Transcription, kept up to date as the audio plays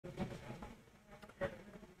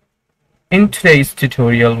In today's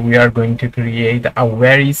tutorial, we are going to create a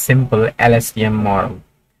very simple LSTM model.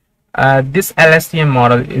 This LSTM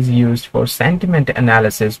model is used for sentiment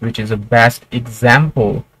analysis, which is the best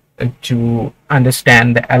example to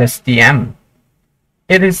understand the LSTM.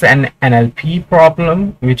 It is an NLP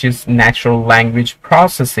problem, which is natural language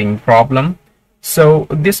processing problem. So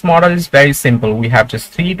this model is very simple. We have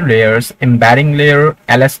just three layers: embedding layer,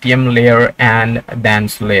 LSTM layer, and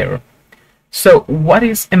dense layer. So what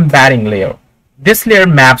is embedding layer? This layer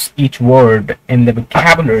maps each word in the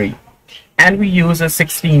vocabulary, and we use a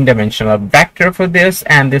 16-dimensional vector for this,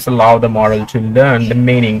 and this allows the model to learn the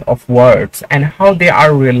meaning of words and how they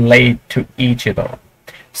are related to each other.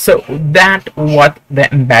 So that what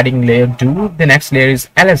the embedding layer do. The next layer is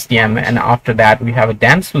LSTM, and after that we have a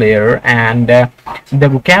dense layer, and the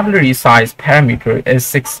vocabulary size parameter is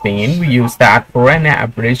 16. We use that for an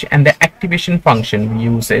average, and the activation function we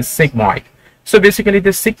use is sigmoid. So basically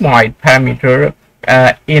the sigmoid parameter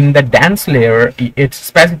in the dense layer, it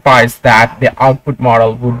specifies that the output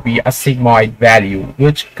model would be a sigmoid value,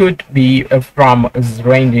 which could be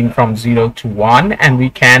ranging from 0 to 1, and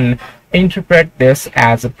we can interpret this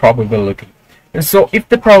as a probability. So if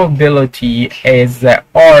the probability is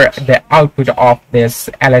or the output of this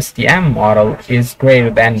LSTM model is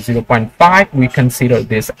greater than 0.5, we consider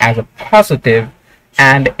this as a positive,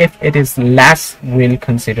 and if it is less, we'll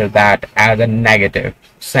consider that as a negative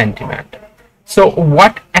sentiment. So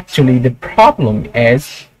what actually the problem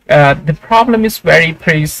is? The problem is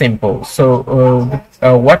pretty simple. So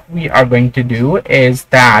what we are going to do is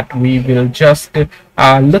that we will just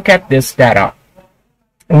look at this data.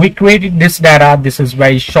 We created this data. This is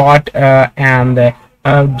very short and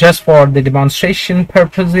just for the demonstration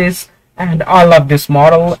purposes. And I love this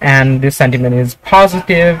model, and this sentiment is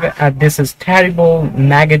positive, this is terrible,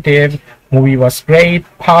 negative, movie was great,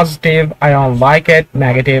 positive, I don't like it,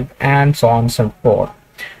 negative, and so on and so forth.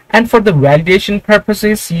 And for the validation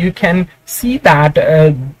purposes, you can see that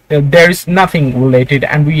there is nothing related,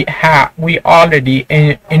 and we already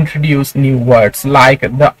introduced new words like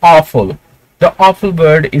the awful. The awful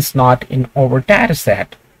word is not in our data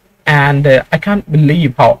set, and I can't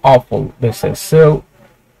believe how awful this is. So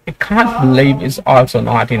I can't believe is also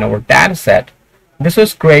not in our data set. This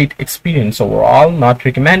was great experience overall, not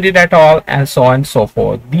recommended at all, and so on and so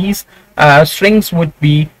forth. These strings would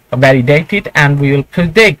be validated, and we will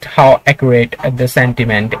predict how accurate the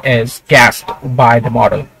sentiment is guessed by the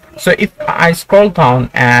model. So if I scroll down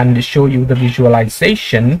and show you the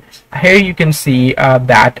visualization, here you can see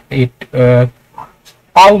that it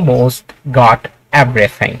almost got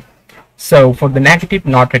everything. So for the negative,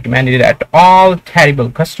 not recommended at all,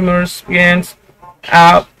 terrible customer experience,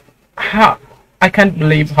 I can't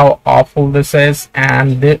believe how awful this is,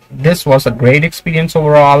 and this was a great experience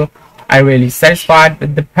overall. I really satisfied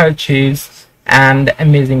with the purchase, and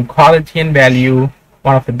amazing quality and value,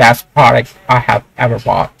 one of the best products I have ever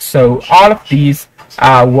bought. So all of these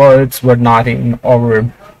words were not in our,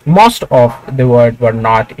 most of the words were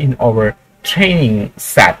not in our training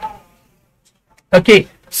set. Okay.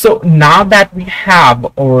 So now that we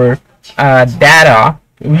have our data,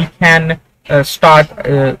 we can start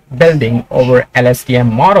building our LSTM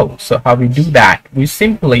model. So how we do that? We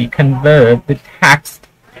simply convert the text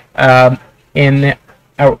in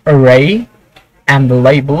an array and the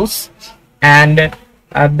labels, and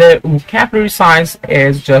the vocabulary size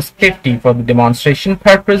is just 50 for the demonstration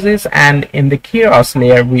purposes, and in the Keras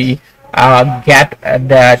layer we get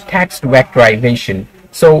the text vectorization.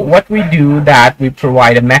 So what we do that we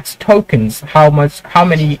provide a max tokens, how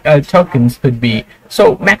many tokens could be.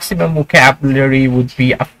 So maximum vocabulary would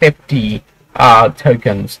be a 50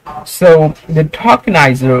 tokens. So the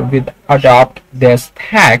tokenizer will adopt this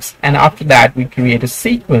text, and after that we create a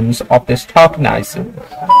sequence of this tokenizer,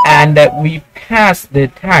 and we pass the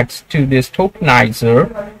text to this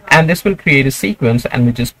tokenizer, and this will create a sequence, and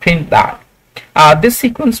we just print that. This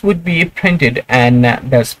sequence would be printed in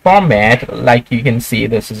this format, like you can see.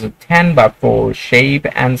 This is a 10x4 shape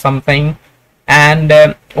and something,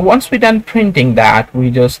 and once we're done printing that, we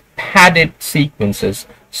just padded sequences.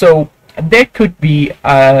 So there could be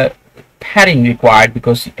padding required,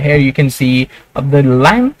 because here you can see the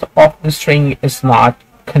length of the string is not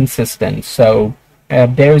consistent. So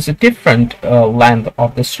there is a different length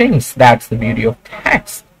of the strings. That's the beauty of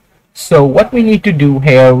text. So what we need to do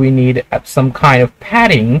here, we need some kind of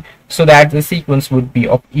padding so that the sequence would be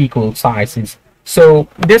of equal sizes. So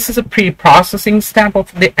this is a pre-processing step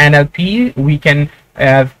of the NLP. We can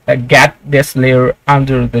get this layer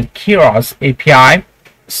under the Keras API.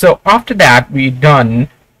 So after that, we're done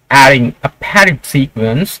adding a padded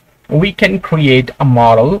sequence. we can create a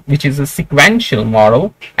model which is a sequential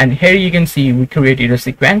model. And here you can see we created a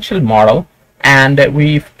sequential model, and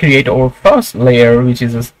we create our first layer, which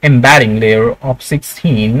is an embedding layer of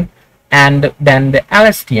 16, and then the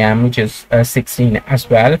LSTM, which is 16 as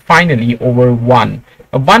well, finally over 1.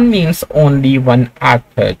 1 means only one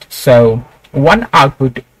output, so one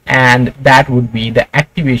output, and that would be the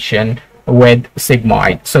activation with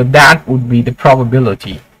sigmoid, so that would be the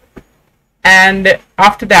probability. And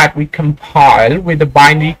after that we compile with the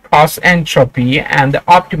binary cross entropy, and the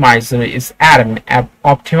optimizer is atom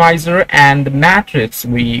optimizer, and the matrix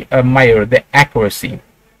we measure the accuracy.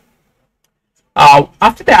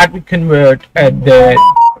 After that we convert the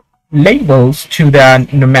labels to the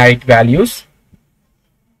numeric values.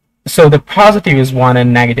 So the positive is 1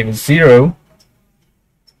 and negative is 0.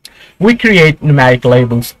 We create numeric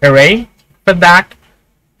labels array for that,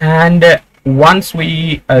 and once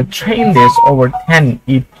we train this over 10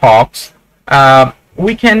 epochs,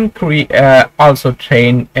 we can create also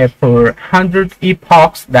train for 100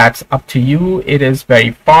 epochs. That's up to you. It is very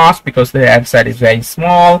fast because the dataset is very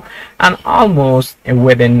small, and almost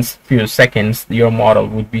within few seconds your model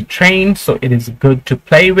would be trained, so it is good to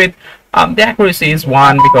play with. The accuracy is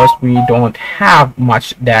 1 because we don't have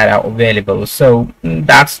much data available, so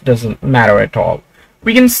that doesn't matter at all.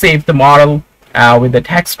 We can save the model with the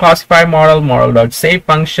text classifier model.save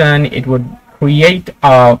function. It would create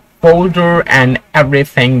a folder and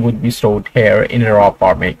everything would be stored here in a raw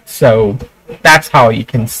format. So that's how you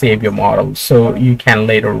can save your model, so you can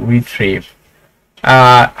later retrieve.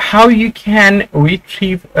 How you can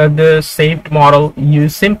retrieve the saved model? You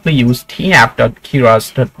simply use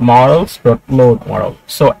tf.keras.models.load model.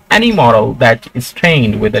 So any model that is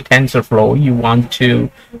trained with the TensorFlow, you want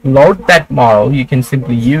to load that model, you can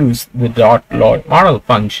simply use the .load model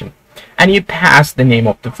function, and you pass the name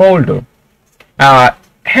of the folder.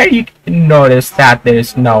 Here you can notice that there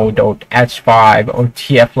is no .h5 or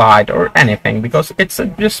tflite or anything, because it's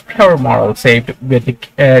just pure model saved with the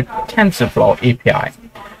TensorFlow API.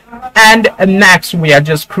 And next we are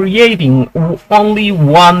just creating only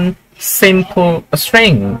one simple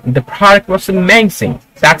string. The product was amazing.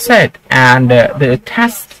 That's it. And the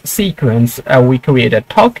test sequence, we create a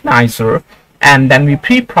tokenizer, and then we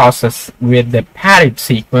pre-process with the padded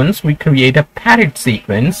sequence. We create a padded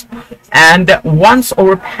sequence, and once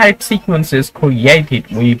our padded sequence is created,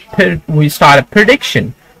 we start a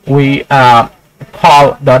prediction. We call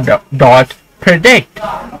dot predict,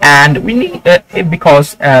 and we need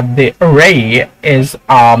because the array is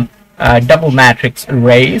double matrix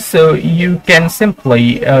array, so you can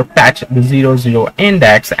simply fetch the 0, 0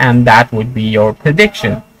 index, and that would be your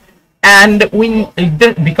prediction. And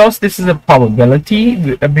because this is a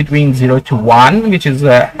probability between 0 to 1, which is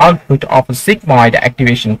the output of a sigmoid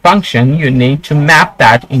activation function, you need to map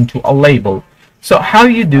that into a label. So how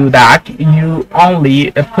you do that? You only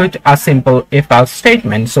put a simple if-else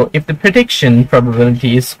statement. So if the prediction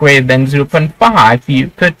probability is greater than 0.5, you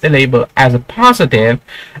put the label as a positive,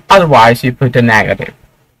 otherwise you put a negative.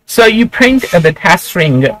 So you print the test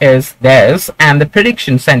string is this, and the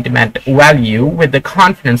prediction sentiment value with the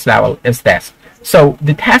confidence level is this. So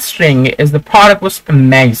the test string is the product was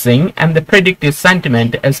amazing, and the predictive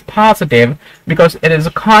sentiment is positive because it is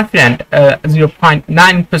a confident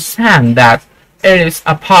 0.9% that it is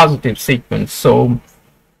a positive sequence. So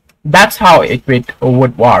that's how it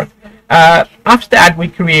would work. After that, we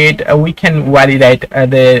can validate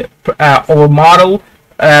our model.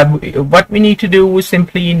 What we need to do, we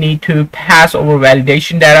simply need to pass our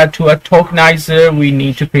validation data to a tokenizer. We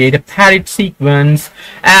need to create a padded sequence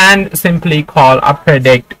and simply call a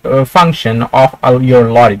predict function of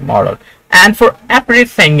your loaded model. And for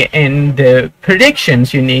everything in the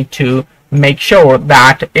predictions, you need to make sure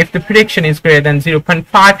that if the prediction is greater than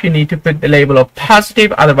 0.5, you need to put the label of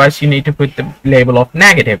positive, otherwise you need to put the label of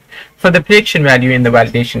negative for the prediction value in the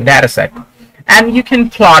validation dataset. And you can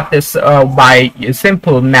plot this by a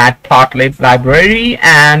simple MATLAB library,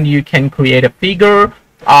 and you can create a figure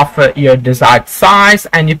of your desired size,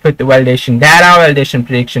 and you put the validation data, validation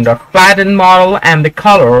prediction.flatten model, and the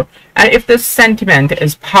color. And if the sentiment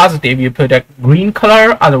is positive, you put a green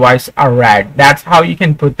color, otherwise a red. That's how you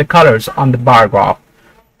can put the colors on the bar graph.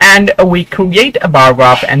 And we create a bar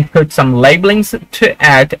graph and put some labelings to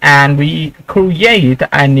it, and we create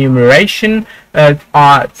a enumeration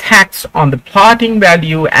text on the plotting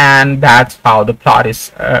value, and that's how the plot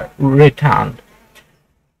is returned.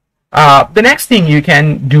 The next thing you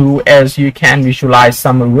can do is you can visualize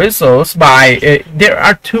some results by there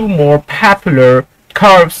are two more popular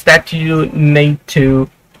curves that you need to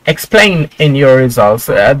explain in your results.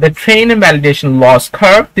 The train and validation loss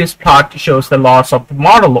curve, this plot shows the loss of the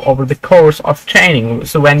model over the course of training.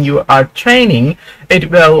 So when you are training, it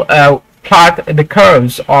will plot the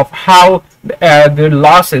curves of how the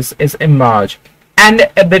losses is emerged. And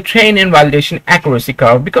the train and validation accuracy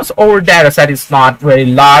curve, because our data set is not very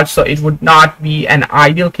large, so it would not be an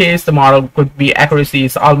ideal case. The model could be accuracy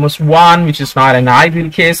is almost 1, which is not an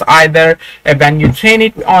ideal case either. When you train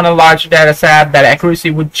it on a large data set, that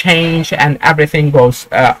accuracy would change and everything goes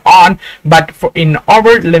on. But in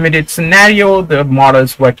our limited scenario, the model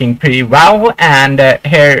is working pretty well. And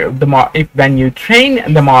here, when you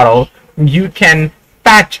train the model, you can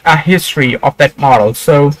fetch a history of that model.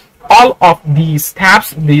 So all of these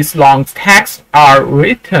tabs, these long text, are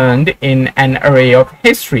returned in an array of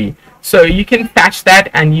history. So you can fetch that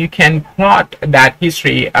and you can plot that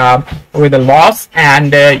history with a loss,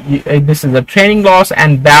 and this is a training loss,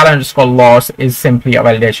 and val_loss is simply a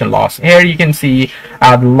validation loss. Here you can see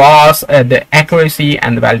the loss, the accuracy,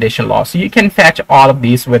 and the validation loss. So you can fetch all of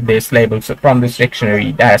these with these labels from this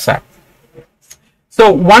dictionary dataset. So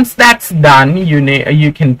once that's done,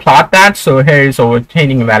 you can plot that. So here is our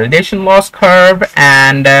training and validation loss curve,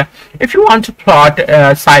 and if you want to plot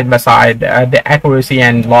side by side the accuracy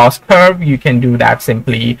and loss curve, you can do that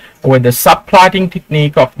simply with the subplotting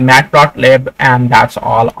technique of Matplotlib, and that's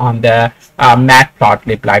all on the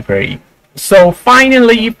Matplotlib library. So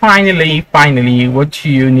finally, what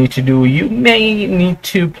you need to do, you may need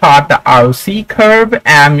to plot the ROC curve,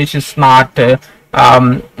 which is not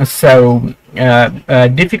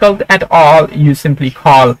difficult at all. You simply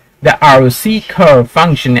call the ROC curve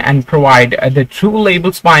function and provide the true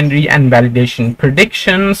labels binary and validation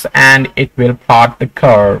predictions, and it will plot the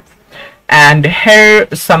curve. And here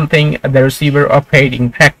something the receiver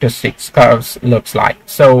operating characteristics curves looks like.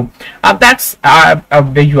 So that's a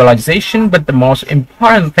visualization, but the most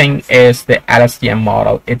important thing is the LSTM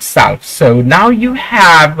model itself. So now you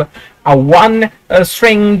have a one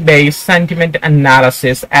string based sentiment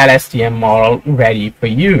analysis LSTM model ready for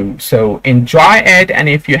you. So enjoy it, and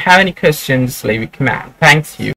if you have any questions, leave a comment. Thanks you.